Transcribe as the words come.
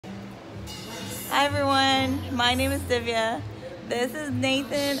Hi everyone, my name is Divya. This is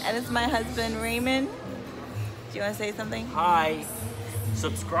Nathan and it's my husband Raymond. Do you want to say something? Hi,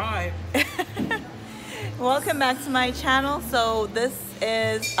 subscribe. Welcome back to my channel. So this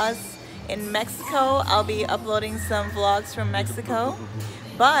is us in Mexico. I'll be uploading some vlogs from Mexico,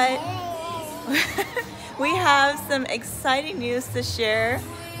 but we have some exciting news to share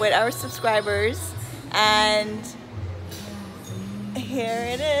with our subscribers, and here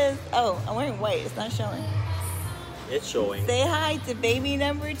it is. Oh, I'm wearing white, it's not showing. It's showing. Say hi to baby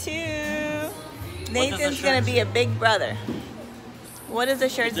number 2. Nathan's shirt gonna be say? a big brother. What does the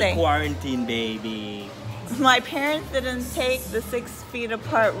shirt It's say? a quarantine baby. My parents didn't take the 6 feet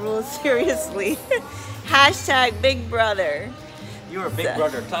apart rule seriously. Hashtag big brother. You're a big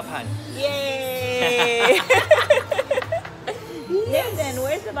brother, top hand. Yay! Nathan,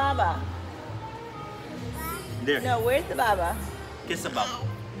 where's the baba? There. No, where's the baba? Kiss a bubble.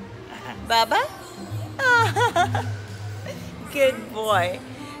 Baba? Good boy.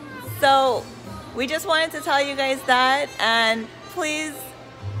 So, we just wanted to tell you guys that, and please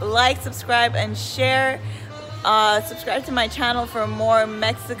like, subscribe, and share. Subscribe to my channel for more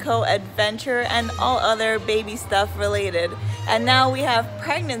Mexico adventure and all other baby stuff related. And now we have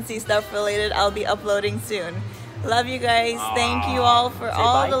pregnancy stuff related I'll be uploading soon. Love you guys. Thank you all for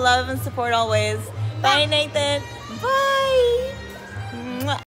all bye. the love and support always. Bye, Nathan. Bye.